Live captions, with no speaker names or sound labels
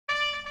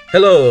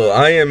Hello,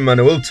 I am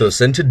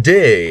Manueltos, and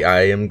today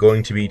I am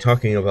going to be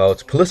talking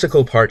about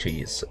political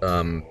parties,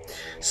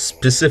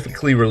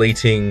 specifically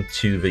relating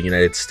to the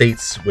United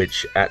States,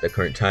 which at the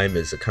current time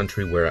is a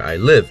country where I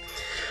live.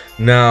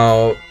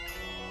 Now,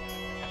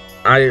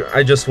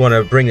 I just want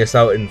to bring this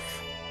out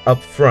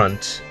up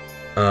front.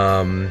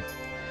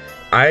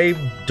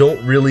 I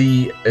don't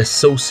really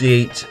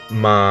associate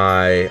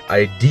my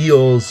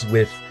ideals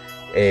with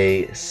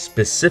a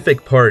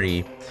specific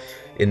party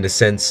in the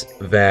sense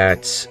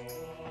that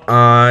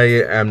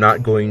I am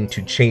not going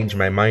to change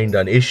my mind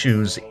on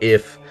issues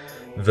if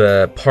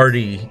the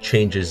party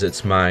changes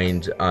its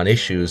mind on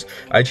issues.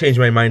 I change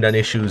my mind on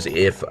issues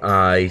if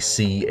I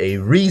see a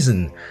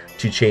reason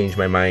to change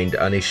my mind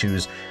on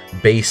issues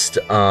based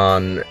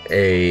on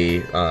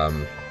a,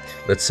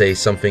 let's say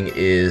something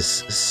is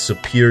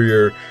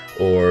superior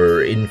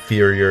or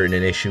inferior in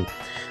an issue.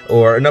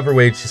 Or another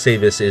way to say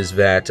this is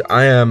that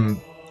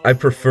I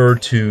prefer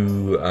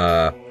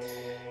to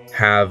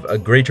have a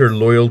greater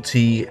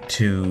loyalty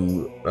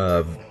to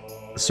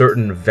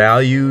certain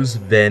values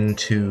than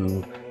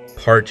to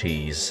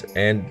parties,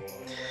 and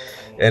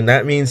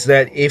that means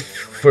that if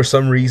for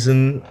some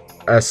reason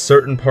a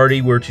certain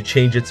party were to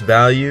change its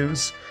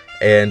values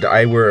and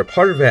I were a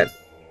part of that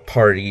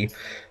party,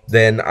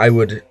 then I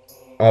would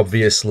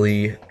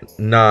obviously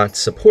not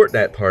support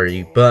that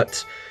party.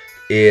 But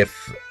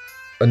if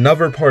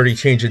another party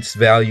changed its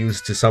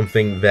values to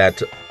something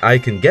that I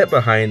can get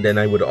behind, then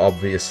I would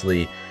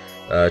obviously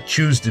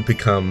choose to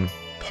become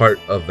part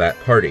of that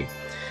party.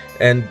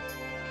 And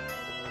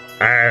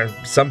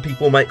some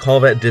people might call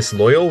that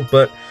disloyal,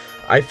 but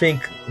I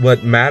think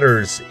what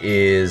matters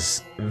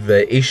is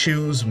the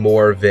issues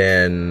more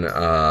than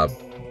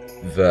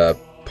the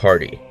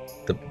party.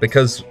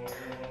 Because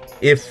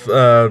if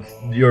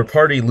your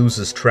party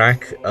loses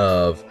track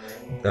of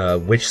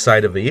which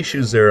side of the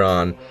issues they're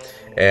on,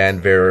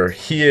 and they're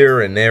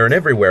here and there and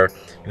everywhere,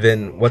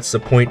 then what's the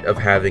point of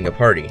having a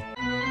party?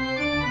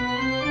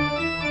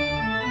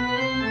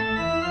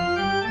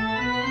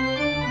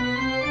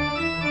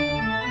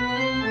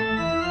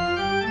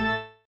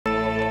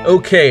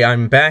 Okay,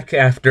 I'm back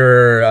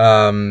after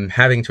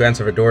having to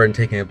answer the door and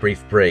taking a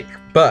brief break.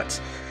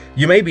 But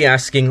you may be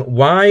asking,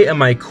 why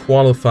am I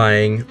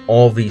qualifying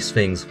all these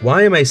things?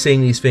 Why am I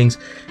saying these things?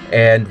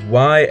 And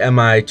why am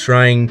I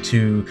trying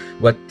to,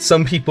 what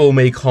some people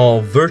may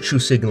call virtue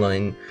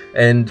signaling?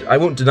 And I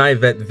won't deny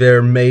that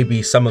there may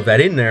be some of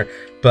that in there,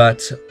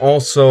 but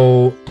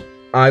also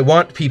I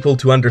want people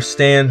to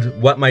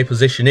understand what my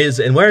position is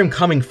and where I'm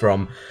coming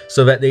from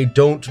so that they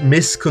don't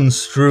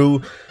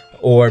misconstrue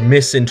or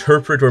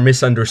misinterpret or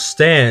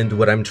misunderstand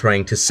what I'm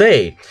trying to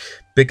say.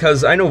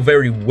 Because I know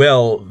very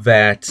well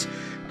that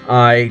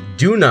I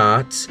do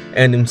not,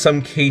 and in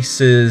some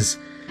cases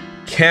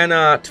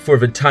cannot for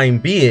the time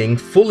being,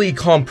 fully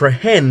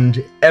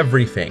comprehend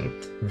everything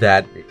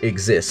that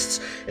exists.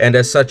 And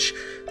as such,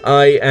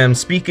 I am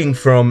speaking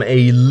from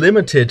a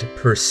limited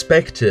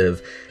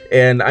perspective,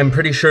 and I'm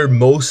pretty sure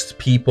most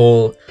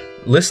people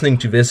listening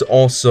to this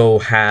also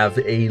have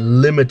a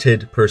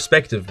limited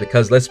perspective,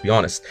 because let's be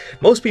honest,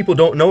 most people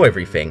don't know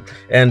everything,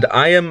 and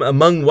I am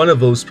among one of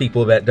those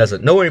people that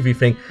doesn't know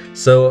everything,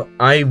 so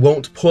I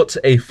won't put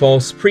a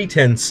false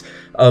pretense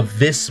of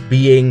this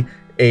being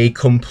a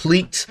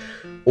complete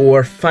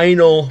or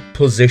final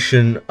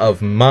position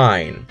of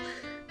mine.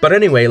 But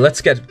anyway, let's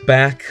get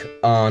back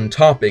on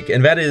topic,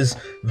 and that is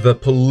the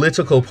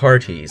political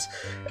parties.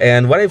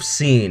 And what I've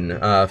seen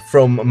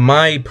from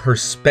my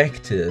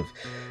perspective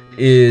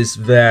is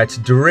that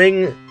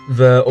during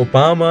the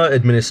Obama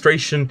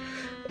administration,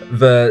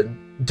 the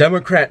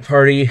Democrat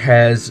Party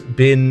has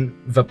been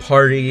the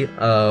party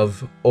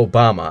of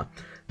Obama.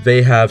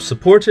 They have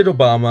supported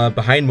Obama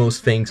behind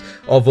most things,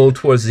 although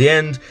towards the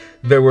end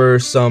there were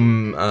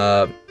some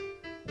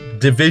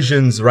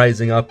divisions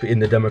rising up in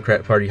the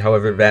Democrat Party.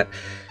 However, that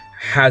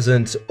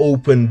hasn't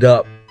opened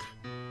up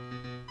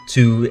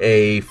to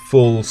a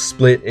full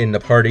split in the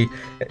party,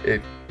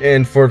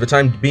 and for the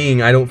time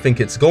being I don't think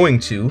it's going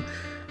to.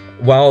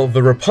 While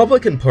the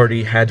Republican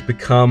Party had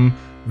become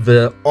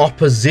the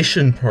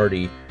opposition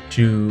party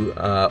to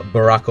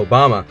Barack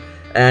Obama,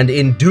 and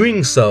in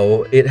doing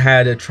so, it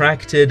had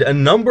attracted a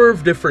number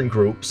of different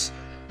groups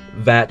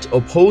that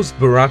opposed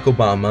Barack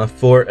Obama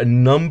for a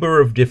number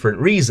of different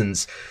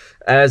reasons.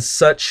 As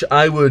such,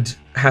 I would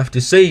have to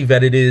say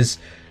that it is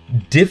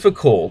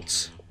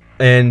difficult,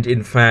 and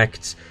in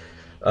fact,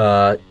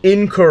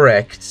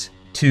 incorrect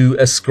to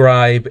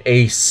ascribe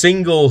a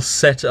single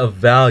set of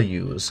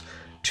values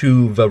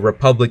to the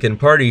Republican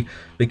Party,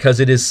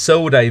 because it is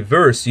so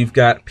diverse. You've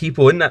got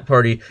people in that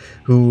party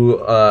who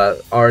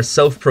are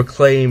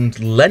self-proclaimed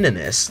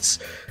Leninists,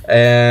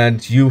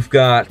 and you've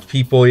got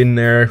people in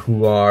there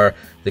who are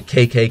the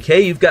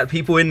KKK, you've got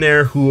people in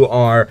there who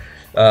are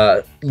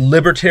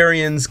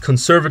libertarians,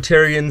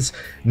 conservatarians,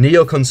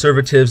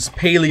 neoconservatives,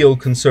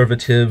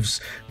 paleoconservatives,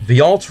 the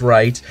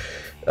alt-right,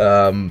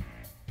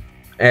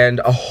 and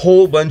a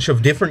whole bunch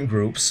of different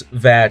groups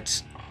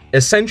that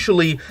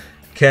essentially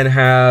can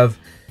have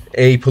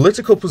a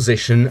political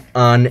position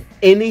on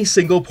any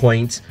single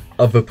point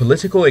of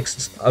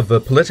a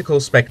political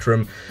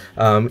spectrum,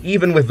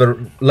 even with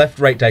the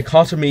left-right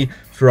dichotomy,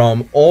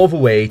 from all the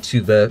way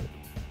to the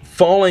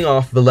falling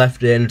off the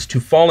left end to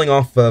falling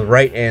off the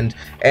right end,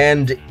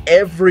 and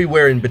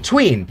everywhere in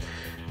between.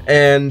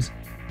 And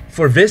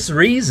for this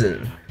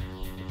reason,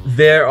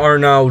 there are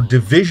now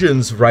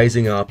divisions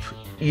rising up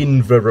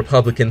in the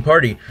Republican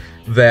Party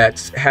that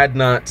had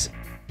not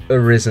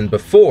arisen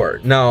before.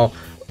 Now,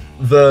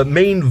 the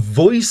main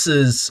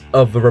voices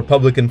of the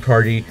Republican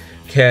Party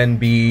can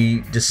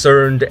be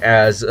discerned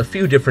as a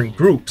few different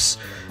groups,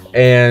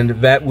 and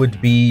that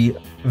would be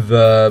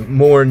the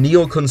more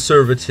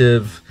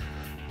neoconservative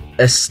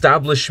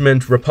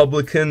establishment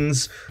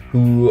Republicans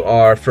who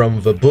are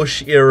from the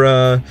Bush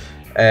era,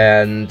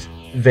 and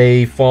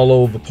they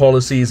follow the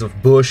policies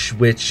of Bush,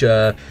 which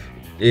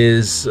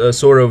is a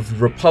sort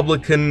of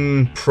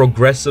Republican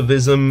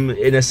progressivism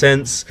in a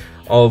sense,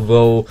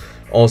 although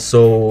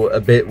also a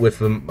bit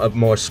with a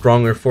more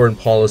stronger foreign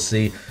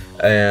policy,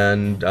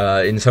 and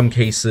in some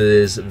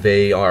cases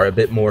they are a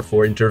bit more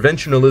for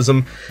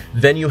interventionism.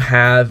 Then you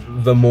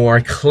have the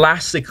more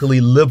classically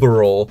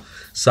liberal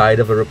side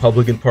of the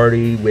Republican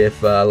Party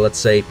with, let's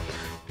say,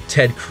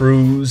 Ted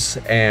Cruz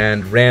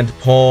and Rand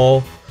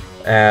Paul,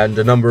 and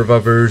a number of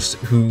others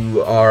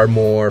who are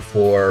more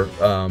for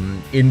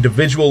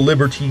individual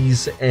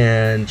liberties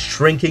and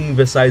shrinking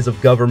the size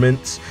of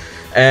government.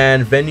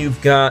 And then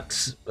you've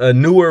got a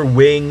newer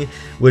wing,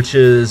 which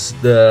is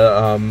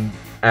the,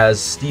 as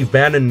Steve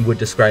Bannon would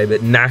describe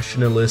it,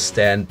 nationalist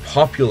and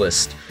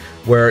populist,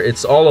 where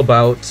it's all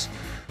about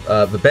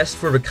the best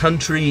for the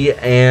country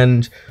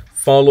and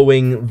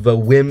following the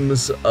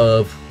whims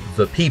of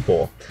the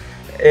people.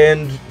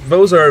 And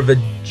those are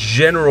the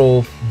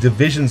general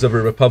divisions of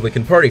the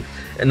Republican Party.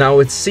 And now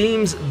it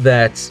seems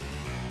that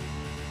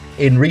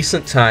in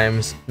recent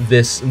times,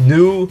 this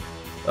new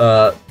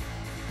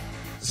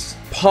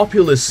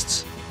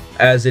populist,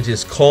 as it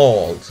is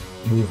called,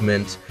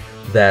 movement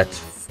that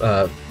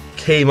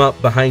came up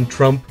behind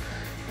Trump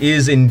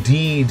is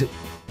indeed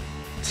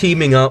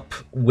teaming up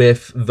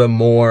with the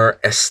more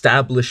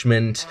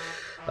establishment,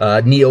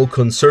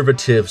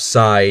 neoconservative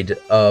side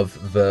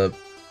of the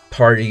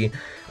party,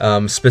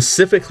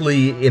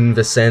 specifically in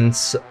the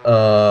sense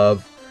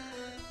of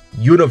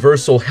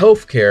universal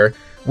healthcare,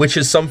 which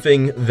is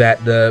something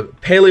that the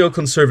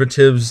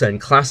paleoconservatives and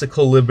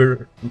classical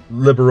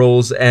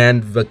liberals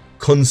and the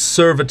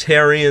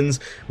conservatarians,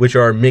 which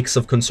are a mix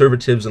of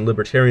conservatives and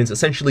libertarians,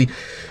 essentially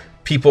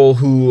people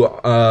who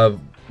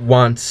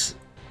want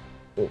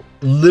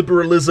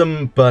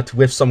liberalism but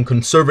with some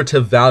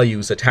conservative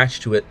values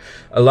attached to it.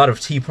 A lot of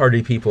Tea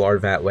Party people are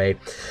that way.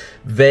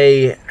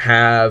 They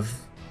have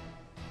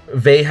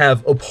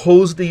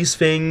opposed these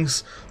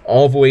things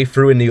all the way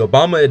through in the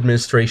Obama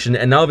administration,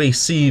 and now they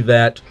see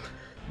that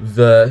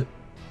the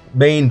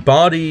main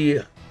body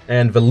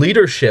and the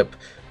leadership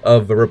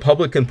of the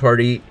Republican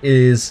Party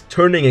is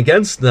turning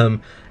against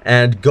them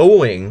and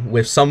going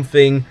with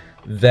something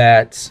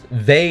that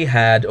they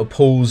had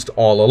opposed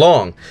all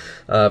along.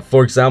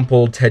 For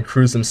example, Ted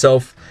Cruz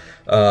himself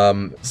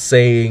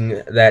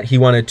saying that he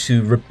wanted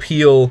to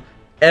repeal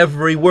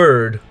every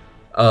word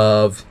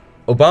of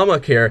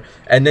Obamacare,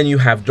 and then you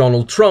have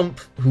Donald Trump,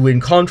 who in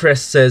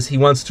contrast says he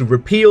wants to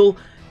repeal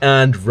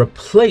and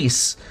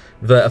replace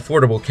the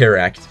Affordable Care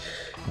Act,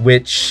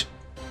 which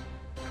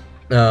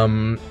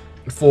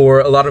for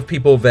a lot of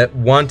people that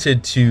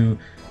wanted to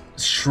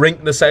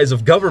shrink the size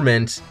of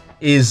government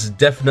is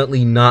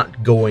definitely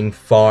not going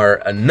far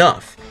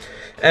enough.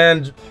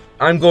 And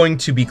I'm going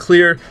to be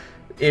clear,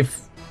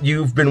 if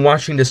you've been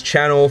watching this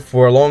channel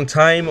for a long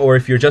time, or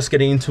if you're just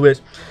getting into it,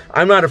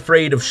 I'm not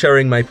afraid of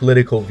sharing my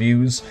political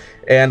views,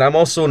 and I'm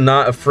also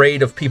not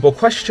afraid of people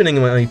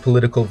questioning my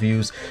political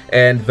views.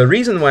 And the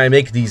reason why I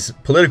make these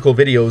political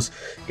videos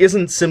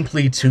isn't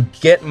simply to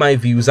get my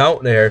views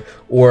out there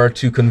or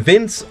to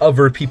convince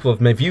other people of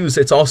my views,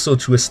 it's also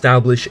to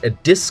establish a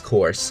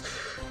discourse.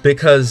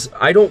 Because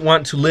I don't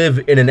want to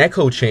live in an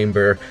echo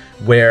chamber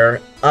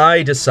where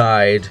I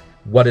decide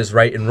what is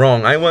right and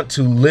wrong. I want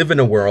to live in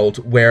a world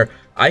where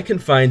I can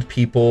find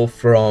people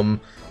from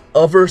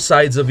other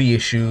sides of the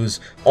issues,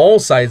 all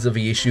sides of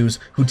the issues,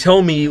 who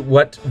tell me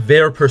what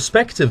their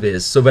perspective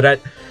is, so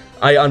that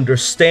I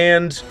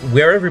understand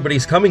where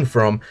everybody's coming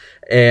from,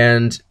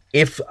 and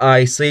if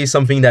I say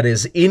something that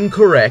is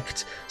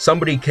incorrect,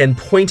 somebody can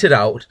point it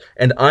out,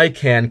 and I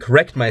can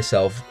correct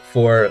myself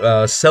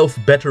for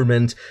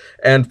self-betterment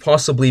and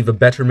possibly the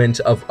betterment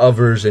of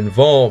others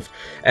involved.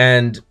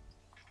 And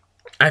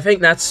I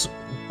think that's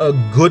a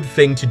good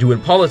thing to do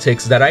in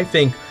politics, that I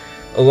think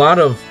a lot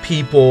of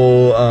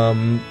people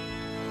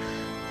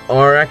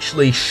are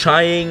actually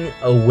shying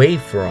away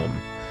from,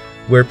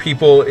 where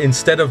people,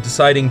 instead of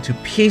deciding to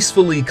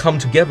peacefully come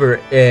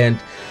together and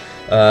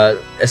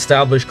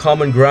establish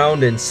common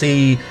ground and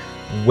see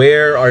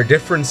where our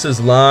differences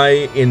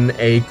lie in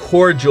a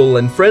cordial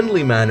and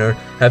friendly manner,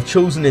 have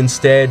chosen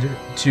instead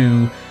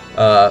to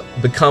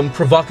become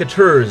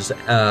provocateurs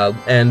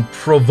and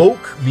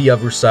provoke the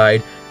other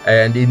side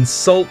and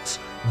insult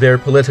their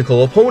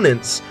political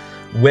opponents,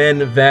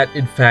 when that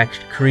in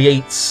fact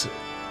creates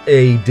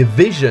a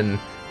division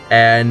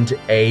and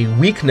a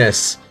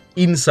weakness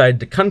inside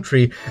the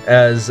country,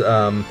 as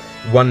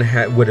one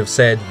would have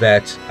said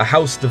that a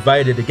house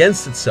divided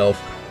against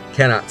itself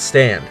cannot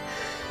stand.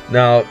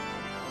 Now,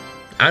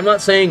 I'm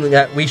not saying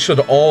that we should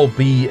all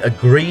be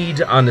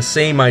agreed on the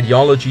same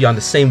ideology, on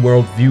the same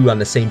worldview, on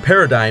the same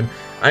paradigm.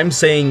 I'm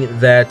saying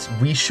that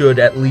we should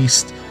at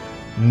least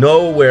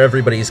know where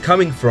everybody is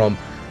coming from,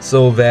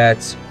 so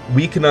that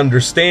we can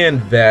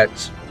understand that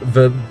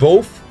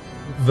both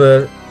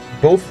the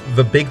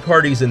big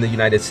parties in the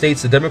United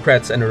States, the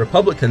Democrats and the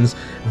Republicans,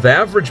 the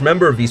average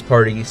member of these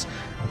parties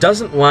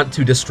doesn't want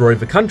to destroy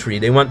the country.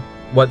 They want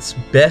what's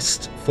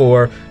best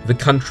for the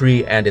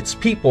country and its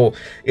people.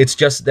 It's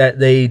just that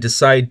they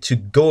decide to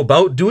go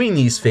about doing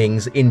these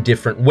things in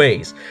different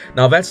ways.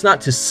 Now, that's not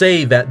to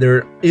say that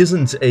there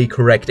isn't a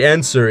correct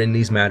answer in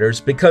these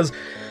matters, because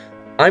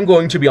I'm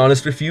going to be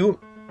honest with you,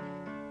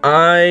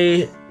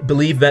 I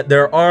believe that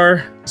there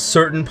are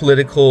certain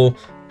political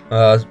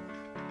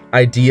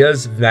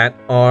ideas that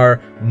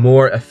are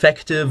more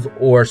effective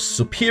or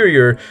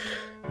superior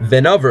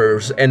than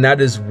others, and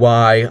that is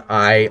why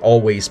I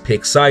always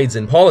pick sides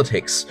in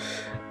politics.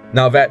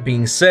 Now, that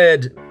being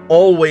said,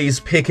 always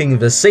picking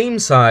the same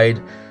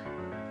side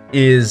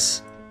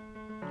is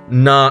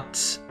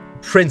not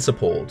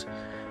principled,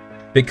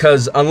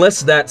 because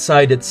unless that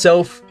side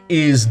itself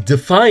is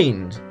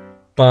defined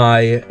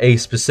by a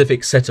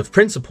specific set of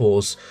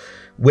principles,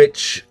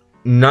 which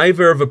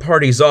neither of the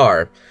parties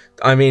are.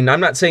 I mean, I'm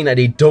not saying that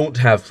they don't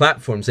have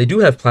platforms. They do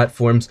have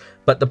platforms,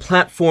 but the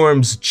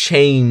platforms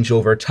change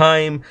over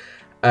time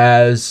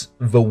as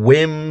the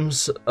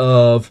whims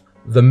of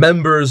the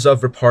members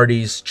of the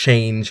parties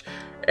change,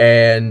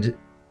 and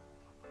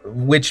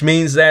which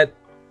means that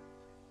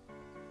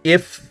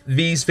if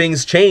these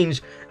things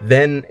change,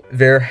 then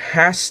there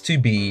has to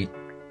be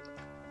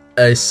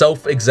a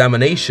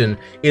self-examination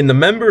in the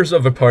members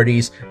of the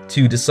parties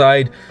to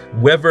decide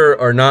whether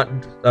or not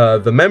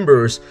the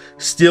members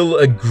still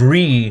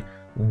agree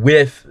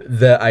with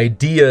the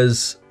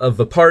ideas of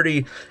the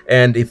party,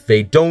 and if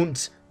they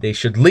don't, they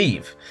should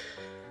leave.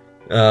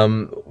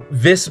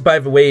 This, by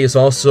the way, is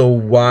also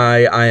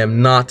why I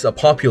am not a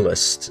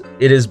populist.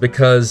 It is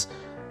because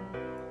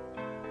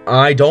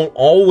I don't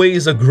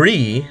always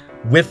agree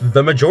with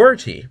the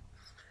majority,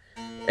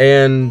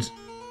 and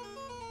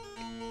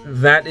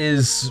that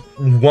is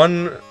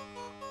one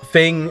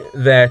thing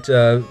that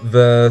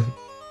the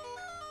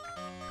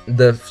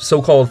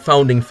so-called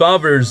founding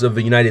fathers of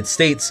the United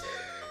States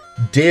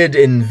did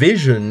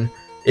envision.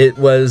 It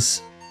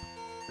was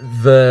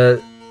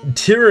the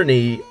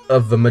tyranny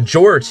of the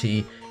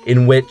majority,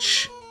 in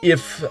which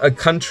if a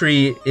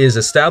country is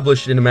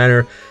established in a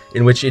manner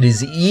in which it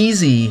is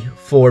easy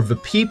for the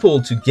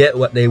people to get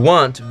what they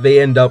want,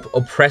 they end up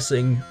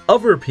oppressing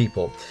other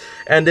people.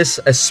 And this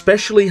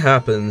especially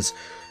happens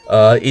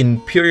in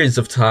periods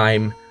of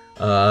time,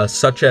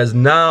 such as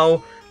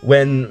now,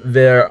 when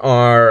there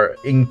are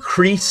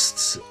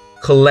increased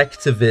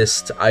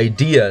collectivist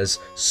ideas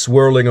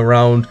swirling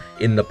around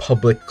in the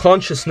public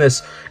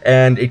consciousness,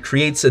 and it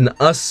creates an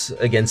us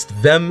against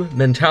them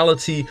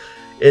mentality,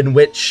 in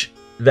which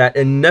that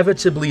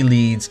inevitably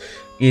leads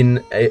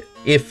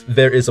if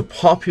there is a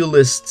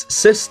populist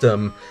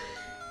system,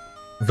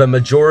 the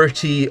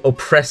majority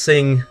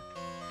oppressing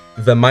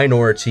the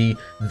minority,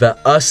 the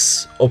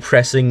us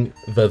oppressing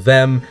the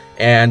them,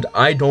 and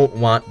I don't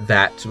want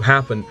that to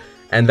happen,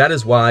 and that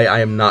is why I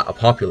am not a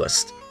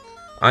populist.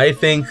 I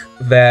think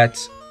that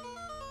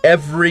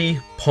every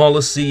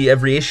policy,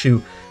 every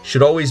issue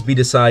should always be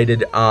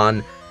decided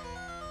on,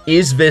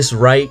 is this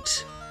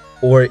right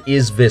or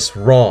is this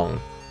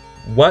wrong?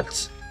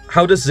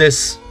 How does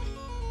this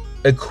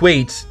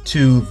equate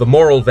to the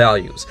moral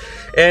values?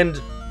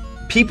 And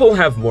people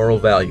have moral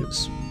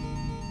values.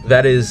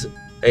 That is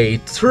a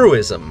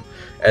truism,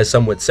 as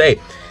some would say.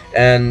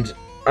 And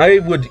I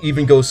would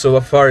even go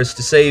so far as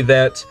to say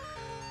that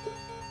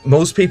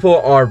most people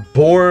are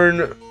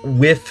born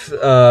with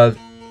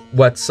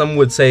what some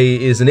would say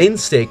is an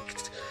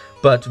instinct,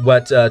 but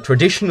what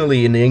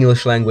traditionally in the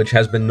English language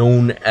has been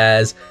known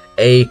as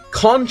a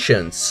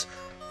conscience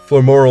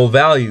for moral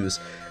values.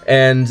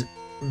 And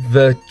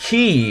the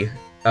key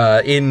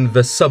in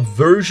the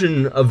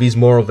subversion of these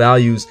moral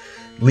values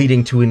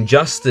leading to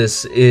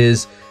injustice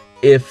is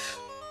if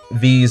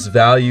these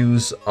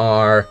values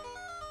are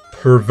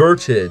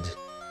perverted,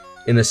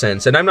 in a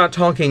sense. And I'm not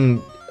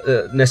talking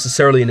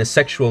necessarily in a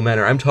sexual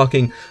manner. I'm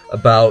talking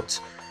about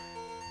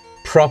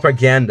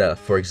propaganda,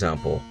 for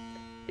example,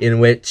 in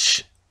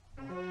which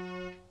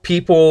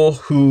people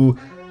who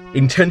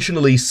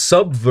intentionally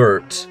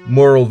subvert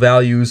moral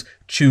values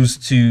choose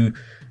to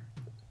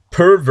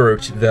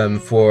pervert them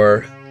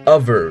for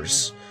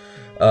others.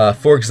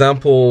 For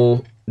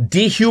example,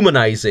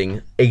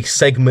 dehumanizing a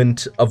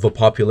segment of the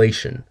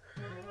population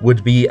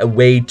would be a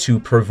way to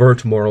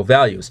pervert moral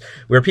values,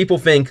 where people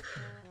think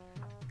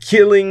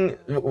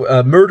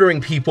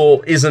murdering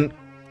people isn't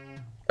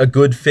a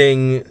good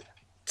thing,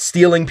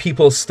 stealing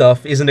people's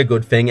stuff isn't a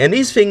good thing, and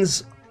these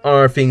things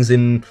are things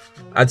in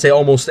I'd say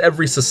almost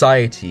every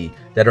society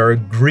that are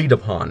agreed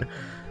upon.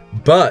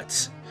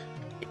 But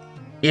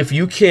if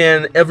you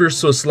can ever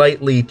so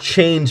slightly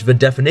change the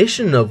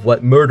definition of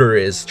what murder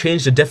is,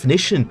 change the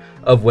definition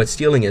of what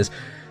stealing is,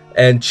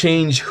 and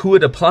change who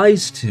it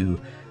applies to,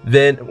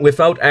 then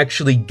without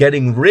actually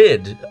getting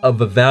rid of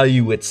the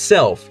value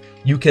itself,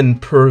 you can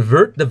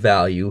pervert the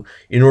value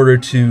in order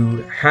to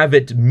have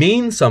it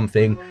mean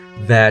something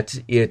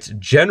that it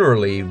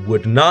generally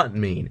would not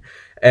mean.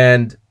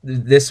 And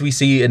this we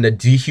see in the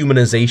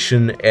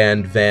dehumanization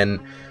and then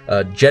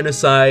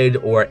genocide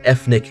or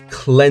ethnic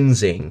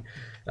cleansing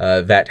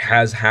that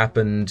has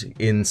happened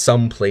in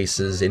some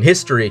places in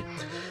history.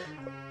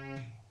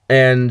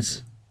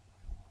 And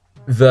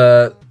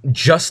the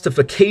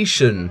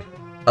justification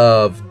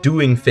of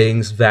doing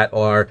things that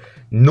are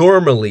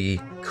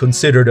normally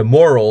considered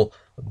immoral,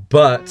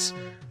 but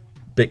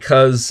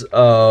because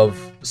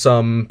of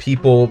some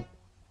people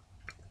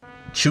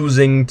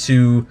choosing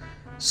to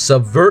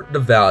subvert the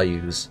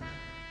values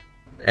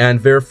and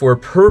therefore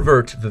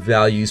pervert the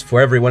values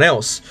for everyone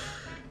else,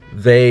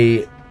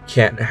 they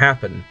can't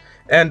happen.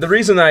 And the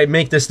reason I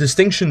make this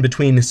distinction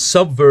between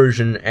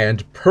subversion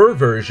and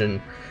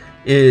perversion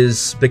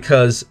is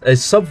because a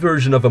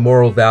subversion of a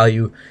moral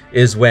value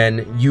is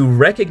when you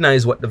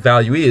recognize what the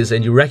value is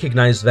and you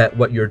recognize that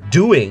what you're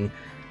doing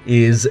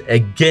is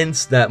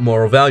against that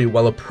moral value,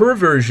 while a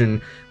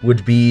perversion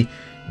would be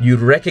you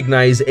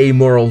recognize a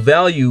moral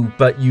value,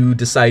 but you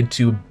decide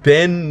to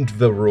bend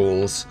the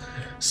rules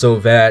so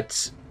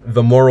that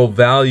the moral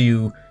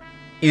value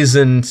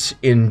isn't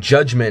in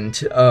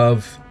judgment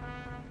of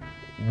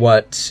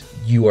what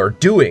you are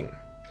doing.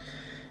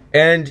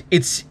 And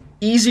it's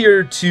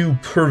easier to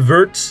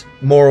pervert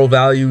moral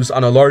values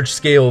on a large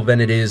scale than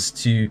it is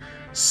to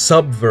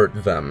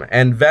subvert them.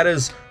 And that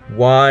is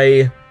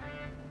why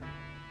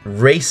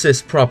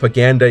racist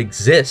propaganda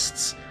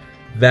exists.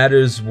 That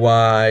is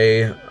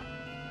why,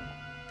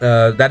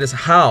 that is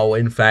how,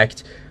 in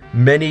fact,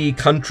 many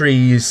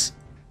countries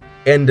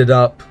ended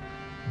up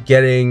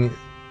getting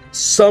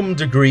some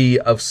degree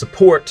of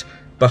support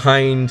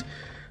behind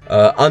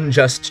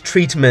unjust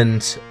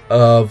treatment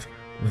of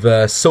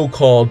the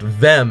so-called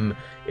them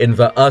in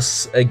the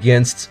us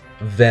against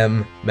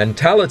them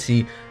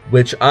mentality,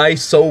 which I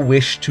so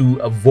wish to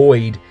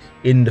avoid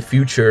in the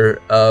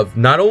future of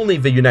not only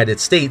the United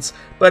States,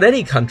 but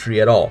any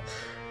country at all.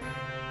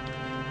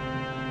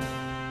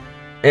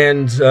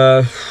 And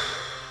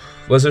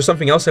was there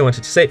something else I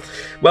wanted to say?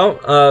 Well,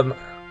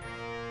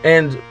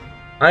 and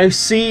I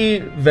see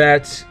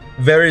that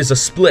there is a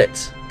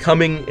split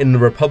coming in the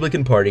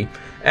Republican Party,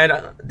 and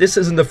this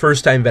isn't the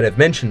first time that I've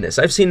mentioned this.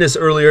 I've seen this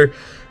earlier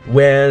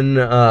when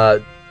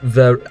on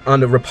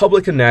the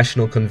Republican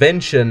National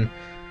Convention,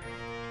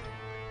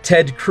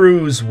 Ted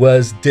Cruz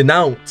was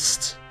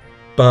denounced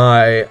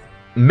by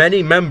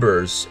many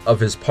members of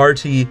his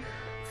party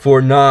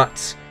for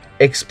not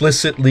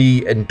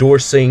explicitly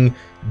endorsing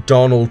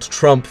Donald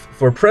Trump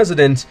for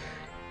president,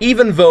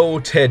 even though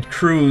Ted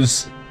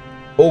Cruz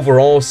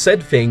overall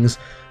said things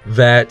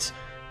that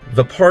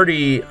the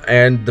party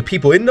and the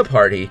people in the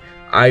party,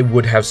 I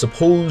would have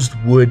supposed,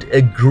 would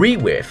agree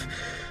with.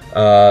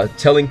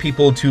 Telling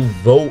people to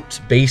vote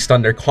based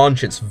on their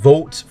conscience.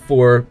 Vote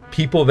for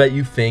people that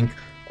you think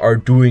are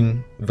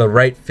doing the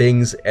right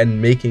things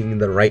and making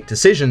the right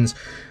decisions,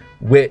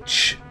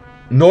 which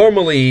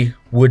normally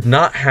would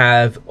not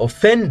have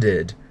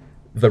offended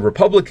the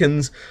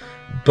Republicans,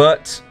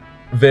 but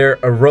there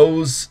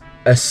arose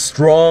a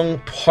strong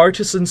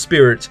partisan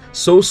spirit,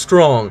 so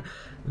strong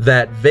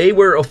that they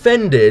were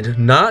offended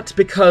not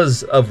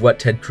because of what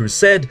Ted Cruz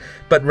said,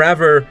 but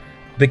rather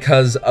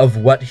because of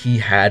what he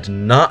had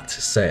not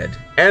said.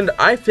 And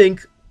I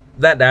think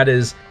that that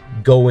is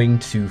going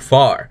too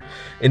far,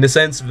 in the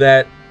sense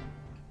that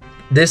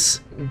this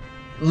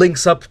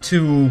links up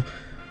to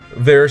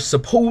their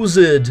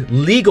supposed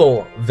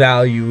legal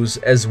values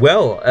as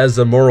well as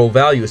the moral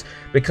values,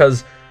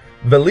 because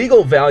the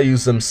legal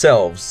values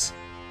themselves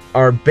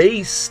are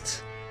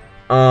based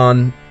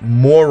on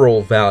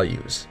moral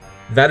values.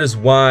 That is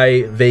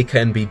why they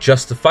can be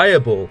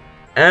justifiable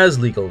as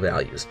legal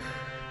values.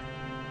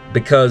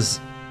 Because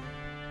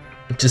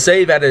to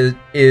say that it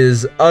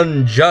is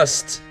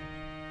unjust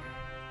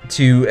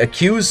to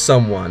accuse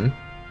someone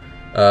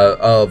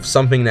of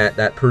something that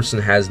that person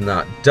has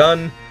not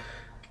done,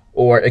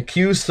 or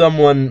accuse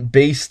someone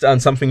based on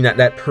something that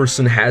that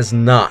person has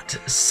not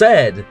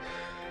said,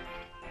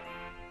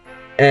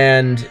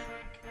 and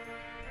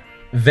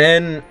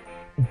then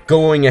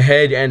going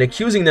ahead and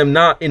accusing them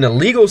not in a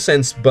legal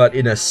sense but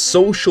in a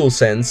social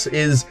sense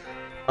is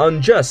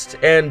unjust.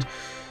 And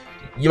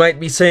you might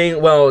be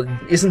saying, well,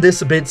 isn't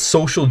this a bit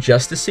social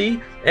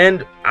justice-y?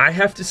 And I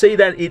have to say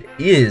that it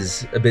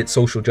is a bit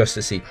social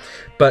justice-y.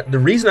 But the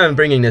reason I'm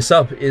bringing this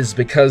up is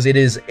because it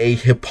is a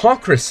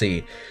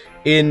hypocrisy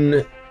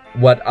in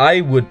what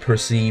I would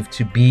perceive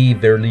to be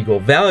their legal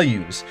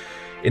values,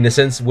 in the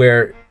sense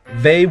where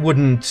they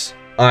wouldn't,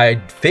 I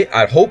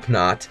hope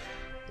not,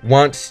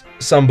 want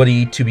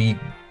somebody to be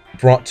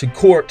brought to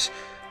court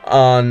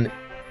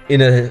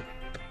in a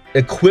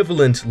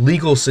equivalent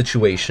legal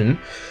situation,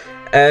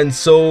 and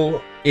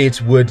so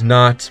it would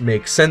not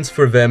make sense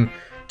for them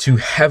to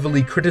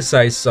heavily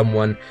criticize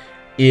someone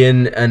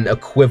in an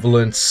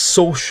equivalent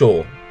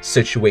social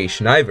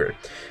situation either.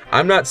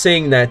 I'm not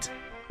saying that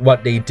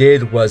what they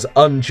did was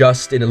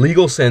unjust in a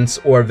legal sense,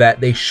 or that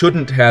they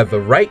shouldn't have a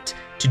right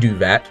to do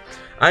that.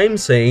 I'm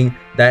saying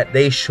that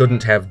they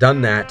shouldn't have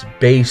done that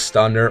based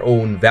on their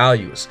own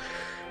values.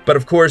 But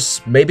of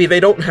course, maybe they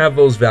don't have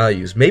those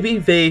values. Maybe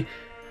they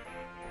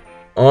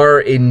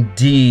are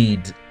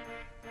indeed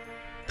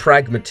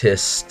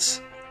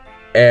pragmatists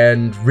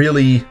and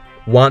really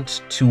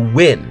want to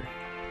win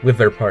with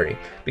their party.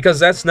 Because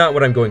that's not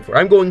what I'm going for.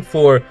 I'm going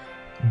for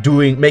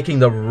making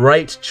the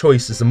right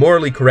choices, the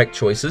morally correct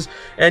choices.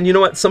 And you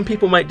know what? Some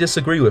people might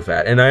disagree with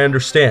that, and I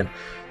understand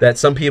that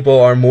some people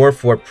are more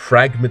for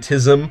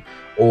pragmatism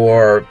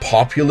or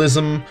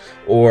populism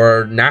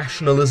or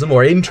nationalism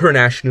or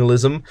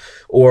internationalism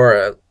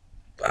or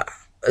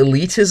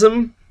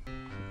elitism.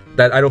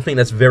 That I don't think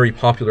that's very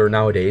popular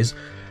nowadays,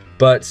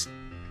 but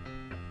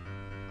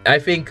I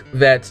think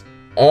that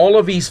all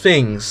of these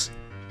things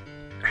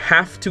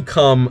have to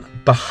come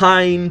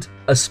behind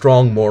a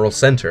strong moral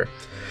center.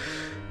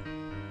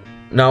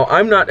 Now,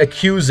 I'm not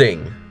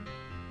accusing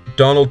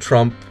Donald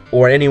Trump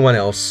or anyone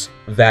else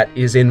that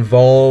is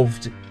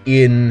involved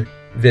in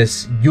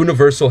this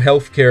universal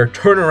healthcare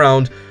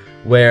turnaround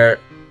where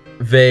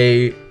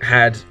those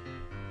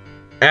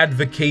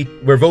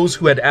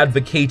who had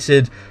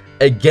advocated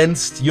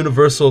against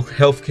universal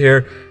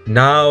healthcare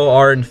now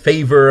are in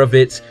favor of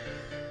it.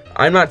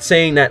 I'm not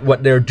saying that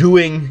what they're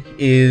doing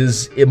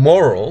is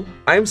immoral.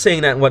 I'm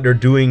saying that what they're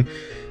doing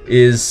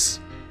is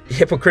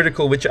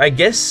hypocritical, which I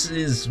guess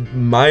is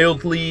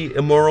mildly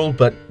immoral,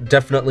 but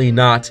definitely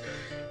not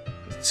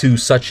to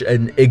such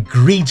an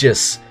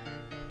egregious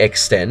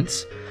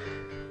extent.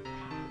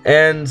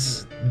 And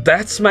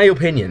that's my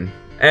opinion.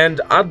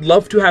 And I'd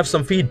love to have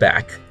some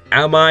feedback.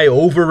 Am I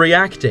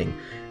overreacting?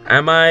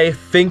 Am I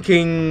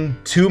thinking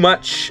too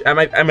much? Am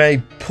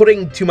I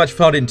putting too much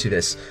thought into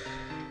this?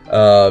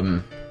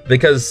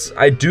 Because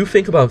I do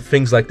think about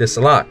things like this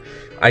a lot.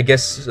 I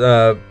guess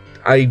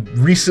I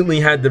recently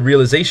had the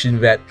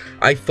realization that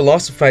I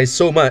philosophize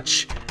so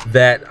much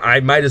that I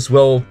might as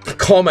well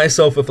call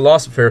myself a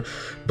philosopher,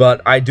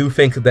 but I do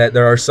think that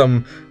there are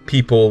some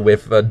people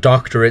with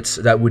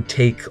doctorates that would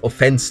take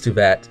offense to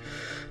that.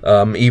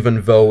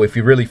 Even though, if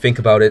you really think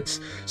about it,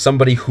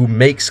 somebody who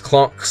makes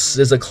clocks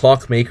is a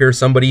clockmaker,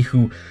 somebody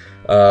who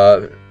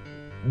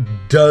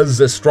does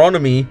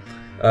astronomy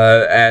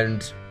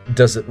and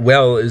does it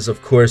well is,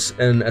 of course,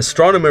 an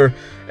astronomer,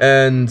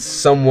 and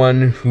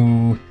someone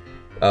who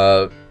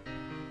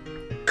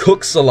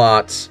cooks a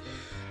lot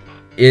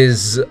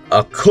is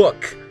a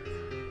cook.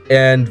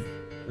 And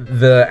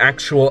the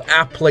actual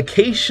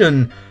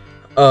application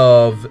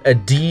of a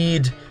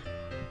deed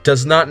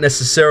does not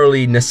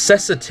necessarily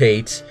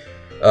necessitate,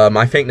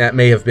 I think that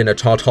may have been a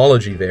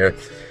tautology there,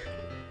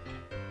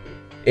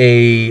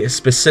 a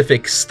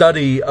specific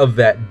study of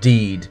that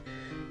deed,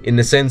 in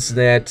the sense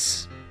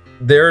that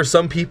there are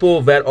some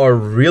people that are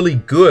really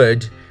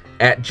good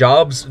at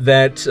jobs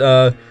that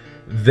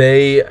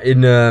they,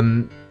 in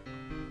an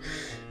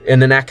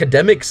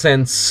academic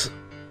sense,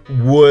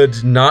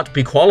 would not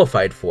be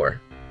qualified for.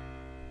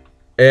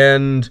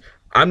 And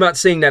I'm not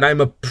saying that I'm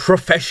a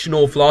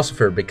professional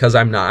philosopher, because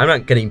I'm not. I'm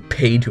not getting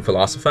paid to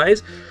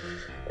philosophize.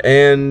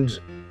 And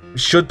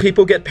should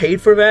people get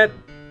paid for that?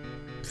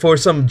 For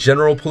some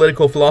general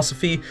political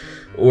philosophy,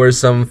 or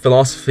some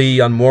philosophy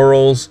on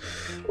morals,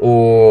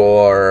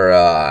 or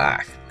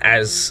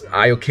as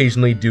I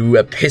occasionally do,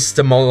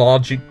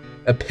 epistemology.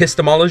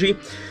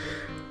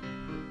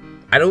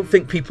 I don't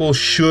think people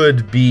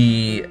should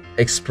be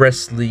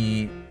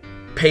expressly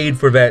paid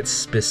for that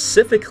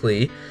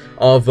specifically,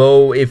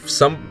 although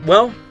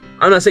I'm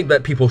not saying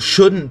that people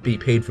shouldn't be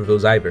paid for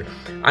those either.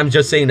 I'm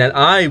just saying that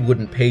I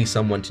wouldn't pay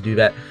someone to do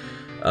that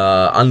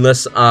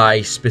unless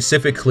I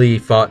specifically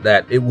thought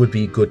that it would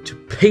be good to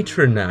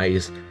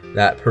patronize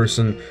that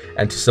person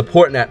and to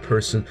support that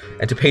person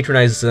and to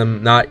patronize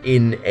them not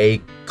in a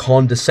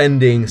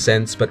condescending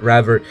sense, but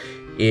rather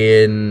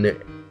in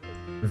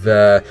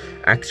the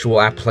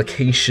actual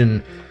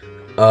application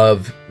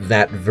of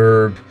that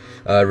verb,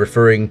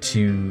 referring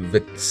to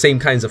the same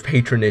kinds of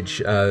patronage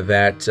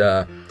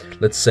that,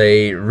 let's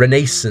say,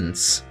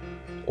 Renaissance,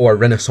 or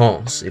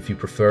Renaissance, if you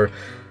prefer,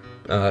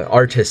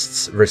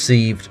 artists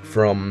received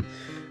from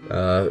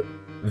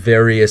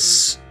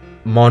various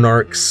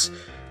monarchs,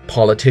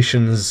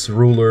 politicians,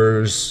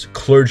 rulers,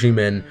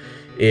 clergymen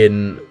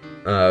in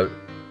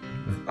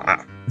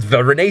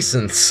the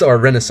Renaissance, or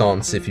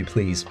Renaissance, if you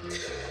please.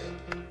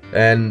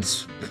 And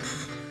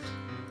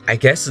I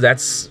guess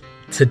that's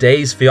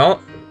today's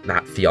philosophy.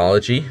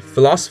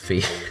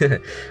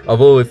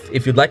 Although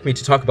if you'd like me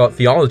to talk about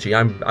theology,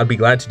 I'd be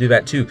glad to do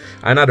that too.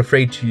 I'm not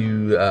afraid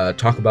to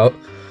talk about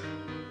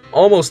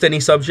almost any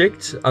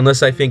subject,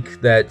 unless I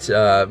think that,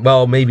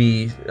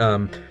 maybe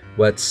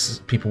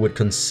what people would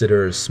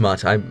consider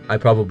smut. I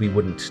probably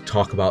wouldn't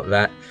talk about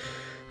that,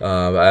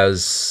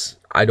 as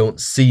I don't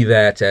see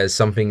that as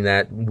something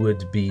that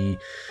would be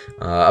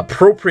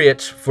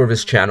appropriate for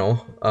this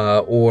channel,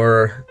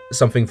 or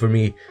something for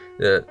me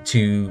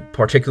to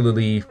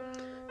particularly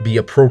be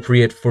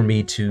appropriate for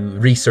me to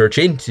research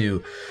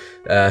into.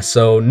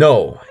 So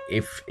no,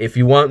 if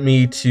you want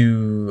me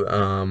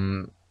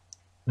to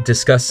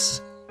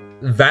discuss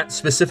that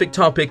specific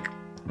topic,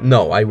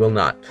 no, I will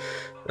not.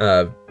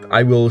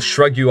 I will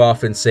shrug you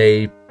off and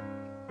say,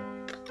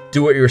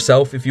 do it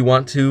yourself if you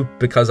want to,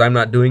 because I'm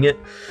not doing it.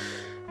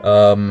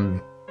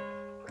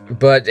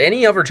 But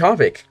any other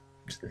topic,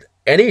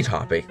 any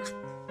topic,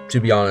 to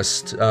be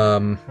honest,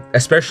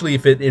 especially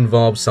if it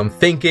involves some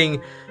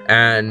thinking,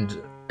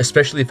 and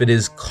especially if it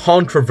is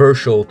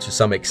controversial to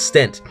some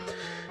extent.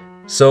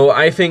 So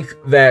I think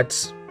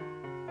that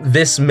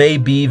this may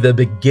be the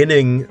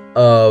beginning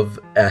of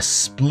a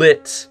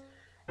split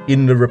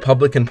in the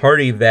Republican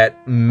Party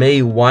that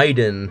may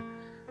widen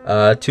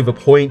to the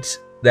point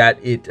that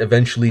it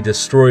eventually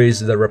destroys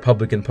the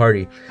Republican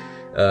Party.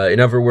 In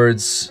other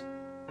words,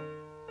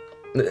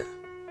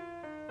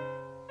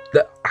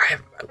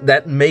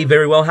 that may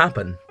very well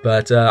happen,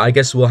 but I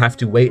guess we'll have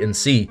to wait and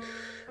see.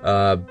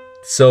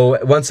 So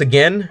once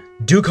again,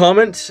 do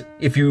comment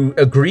if you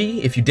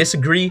agree, if you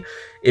disagree,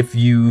 if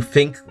you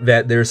think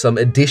that there's some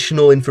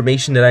additional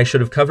information that I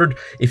should have covered,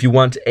 if you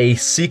want a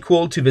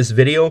sequel to this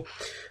video,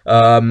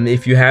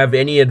 if you have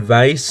any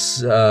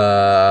advice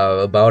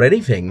about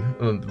anything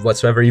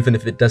whatsoever, even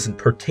if it doesn't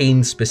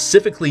pertain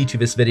specifically to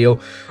this video,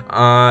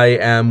 I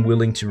am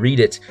willing to read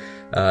it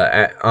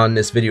on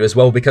this video as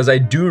well, because I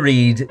do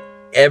read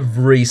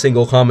every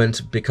single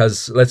comment,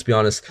 because let's be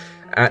honest,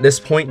 at this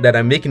point that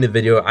I'm making the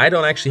video, I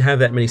don't actually have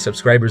that many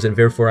subscribers, and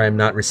therefore I'm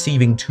not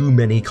receiving too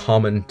many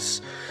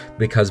comments,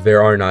 because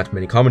there are not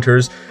many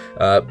commenters,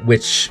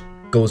 which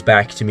goes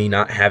back to me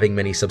not having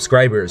many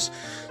subscribers.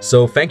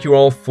 So thank you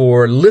all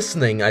for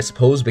listening, I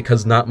suppose,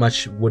 because not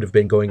much would have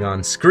been going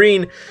on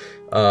screen.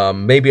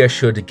 Maybe I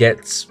should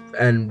get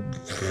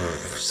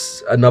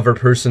another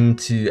person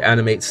to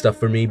animate stuff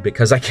for me,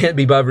 because I can't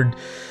be bothered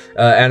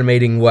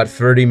animating, what,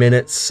 30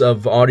 minutes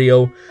of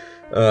audio?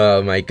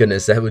 My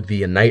goodness, that would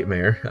be a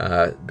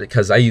nightmare,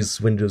 because I use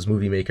Windows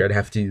Movie Maker. I'd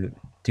have to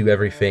do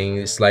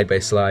everything slide by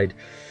slide,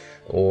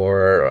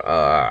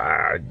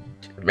 or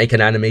make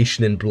an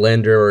animation in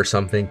Blender or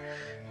something,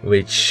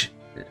 which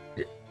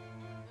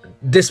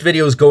this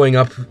video is going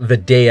up the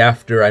day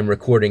after I'm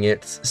recording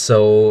it,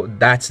 so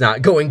that's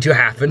not going to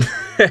happen.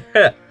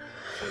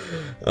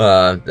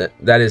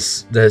 That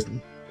is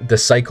the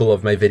cycle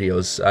of my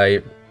videos.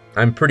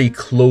 I'm pretty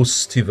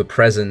close to the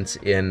present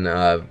in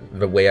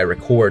the way I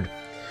record.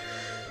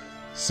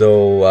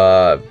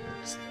 So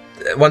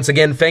once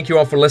again, thank you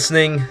all for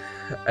listening,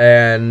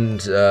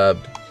 and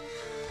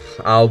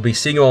I'll be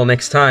seeing you all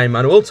next time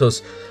on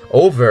Wiltos.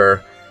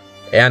 Over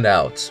and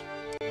out.